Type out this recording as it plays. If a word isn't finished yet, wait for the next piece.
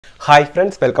Hi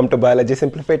friends, welcome to Biology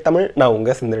Simplified Tamil. நான்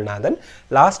உங்க Chindranathan.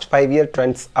 Last 5-year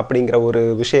trends அப்படிங்கிற ஒரு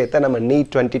விஷயத்தை நம்ம NEET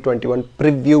 2021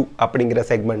 preview அப்படிங்கிற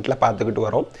செக்மெண்ட்ல பார்த்துக்கிட்டு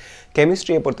வரோம்.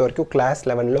 கெமிஸ்ட்ரியை பொறுத்த வரைக்கும் கிளாஸ்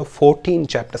 11ல 14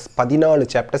 சாப்டர்ஸ் 14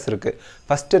 சாப்டர்ஸ் இருக்கு.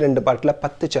 ஃபர்ஸ்ட் ரெண்டு பார்ட்ல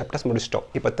 10 சாப்டர்ஸ் முடிச்சிட்டோம்.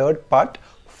 இப்போ தேர்ட் பார்ட்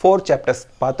 4 சாப்டர்ஸ்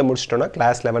பார்த்து முடிச்சிட்டோம்னா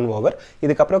கிளாஸ் 11 ஓவர்.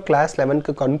 இதுக்கப்புறம் கிளாஸ்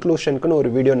 11க்கு கன்க்ளூஷனுக்குன்னு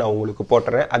ஒரு வீடியோ நான் உங்களுக்கு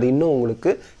போட்டுறேன். அது இன்னும்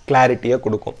உங்களுக்கு கிளாரிட்டியை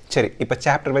கொடுக்கும். சரி, இப்போ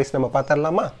சாப்டர் வைஸ் நம்ம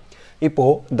பார்த்துடலாமா? இப்போ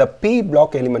the P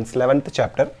block elements 11th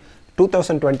chapter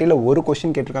 2020ல ஒரு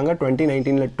क्वेश्चन கேட்டிருக்காங்க,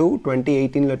 2019ல 2,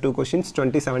 2018ல 2 questions,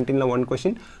 2017ல 1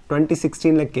 question,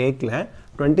 2016ல கேக்கல.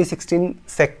 2016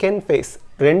 செகண்ட் ஃபேஸ்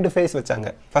ரெண்டு ஃபேஸ் வச்சாங்க.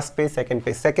 ஃபர்ஸ்ட் ஃபேஸ்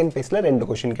செகண்ட் ஃபேஸ்ல ரெண்டு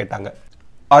क्वेश्चन கேட்டாங்க.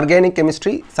 Organic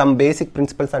chemistry some basic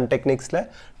principles and techniquesல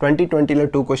 2020ல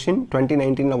 2 question,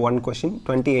 2019ல 1 question,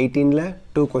 2018ல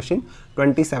 2 question,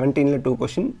 2017ல 2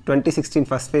 question, 2016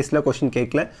 first phaseல question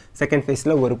கேக்கல, second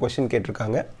phaseல ஒரு question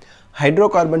கேட்டிருக்காங்க.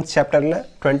 Hydrocarbons chapterல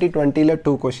 2020ல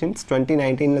 2 questions,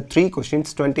 2019ல 3 questions,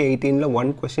 2018ல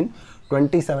 1 question,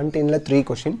 2017ல 3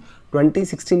 question,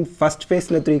 2016 first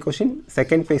phaseல 3 question,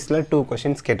 second phaseல 2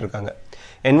 questions கேட்டிருக்காங்க.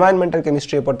 Environmental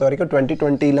chemistry பொறுத்த வரைக்கும்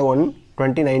 2020ல 1,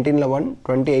 2019ல 1,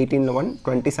 2018ல 1,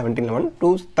 2017ல 1,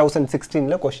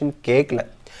 2016ல question கேக்கல.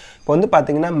 இப்போ வந்து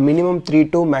பார்த்தீங்கன்னா மினிமம் 3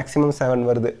 to மேக்ஸிமம் 7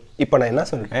 வருது. இப்போ நான் என்ன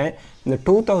சொல்கிறேன், இந்த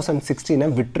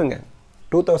 2016 விட்டுருங்க.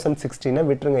 2016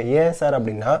 விட்டுருங்க. ஏன் சார்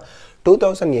அப்படின்னா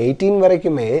 2018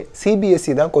 வரைக்குமே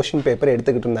சிபிஎஸ்சி தான் கொஷின் பேப்பர்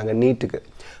எடுத்துக்கிட்டு இருந்தாங்க நீட்டுக்கு.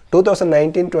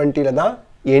 2019-20ல தான்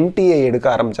NTA எடுக்க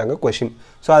ஆரம்பித்தாங்க கொஷின்.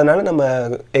 ஸோ அதனால் நம்ம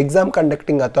எக்ஸாம்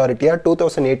கண்டக்டிங் அத்தாரிட்டியாக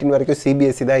 2018 வரைக்கும்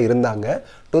சிபிஎஸ்சி தான் இருந்தாங்க.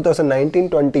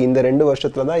 2019-20 இந்த 2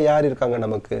 வருஷத்தில் தான் யார் இருக்காங்க,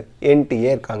 நமக்கு NTA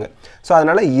இருக்காங்க. ஸோ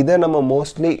அதனால் இதை நம்ம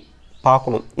மோஸ்ட்லி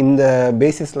பார்க்கணும். இந்த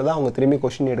பேசிஸில் தான் அவங்க திரும்பி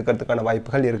கொஷின் எடுக்கிறதுக்கான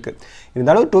வாய்ப்புகள் இருக்குது.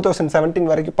 இருந்தாலும்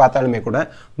 2017 வரைக்கும் பார்த்தாலுமே கூட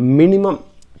மினிமம்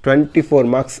 24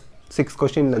 மார்க்ஸ் 6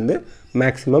 கொஷின்லேருந்து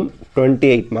மேக்ஸிமம்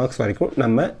 28 மார்க்ஸ் வரைக்கும்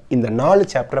நம்ம இந்த 4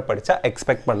 சாப்டரை படித்தா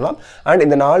எக்ஸ்பெக்ட் பண்ணலாம். அண்ட்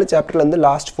இந்த 4 சாப்டர்லேருந்து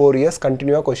லாஸ்ட் 4 இயர்ஸ்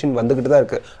கண்டினியூவாக கொஷின் வந்துக்கிட்டு தான்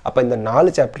இருக்குது. அப்போ இந்த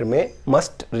 4 சாப்டருமே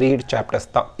மஸ்ட் ரீட் சாப்டர்ஸ்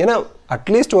தான். ஏன்னா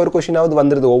அட்லீஸ்ட் ஒரு கொஷினாவது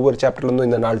வந்துடுது ஒவ்வொரு சாப்டர்லேருந்தும்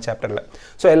இந்த 4 சாப்டரில்.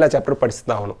 ஸோ எல்லா சாப்டரும் படிச்சு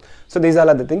தான் ஆகணும். So these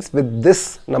are the things. With this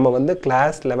நம்ம வந்து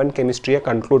கிளாஸ் 11 கெமிஸ்ட்ரியை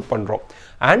கன்க்ளூட் பண்ணுறோம்.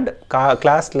 அண்ட்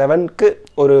கிளாஸ் 11க்கு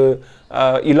ஒரு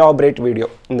இலாபரேட் வீடியோ,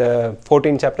 இந்த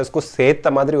 14 சாப்டர்ஸ்க்கும்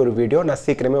சேர்த்த மாதிரி ஒரு வீடியோ நான்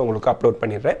சீக்கிரமே உங்களுக்கு அப்லோட்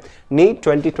பண்ணிடுறேன். NEET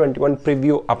 2021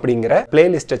 ப்ரிவ்யூ அப்படிங்கிற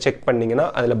பிளேலிஸ்ட்டை செக் பண்ணிங்கன்னா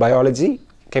அதில் பயாலஜி,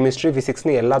 கெமிஸ்ட்ரி,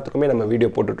 ஃபிசிக்ஸ்னு எல்லாத்துக்குமே நம்ம வீடியோ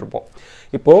போட்டுட்ருப்போம்.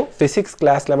 இப்போது ஃபிசிக்ஸ்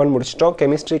கிளாஸ் 11 முடிச்சிட்டோம்,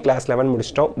 கெமிஸ்ட்ரி கிளாஸ் 11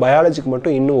 முடிச்சிட்டோம், பயாலஜிக்கு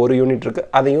மட்டும் இன்னும் ஒரு யூனிட் இருக்குது.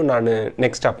 அதையும் நான்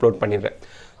நெக்ஸ்ட் அப்லோட் பண்ணிடுறேன்.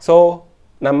 ஸோ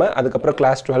நம்ம அதுக்கப்புறம்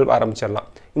கிளாஸ் 12 ஆரம்பிச்சிடலாம்.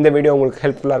 இந்த வீடியோ உங்களுக்கு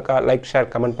ஹெல்ப்ஃபுல்லாக இருக்கா? லைக்,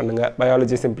 ஷேர், கமெண்ட் பண்ணுங்கள்.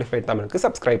 பயாலஜி சிம்பிளிஃபைட் தமிழுக்கு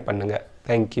சப்ஸ்கிரைப் பண்ணுங்கள்.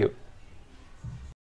 தேங்க்யூ.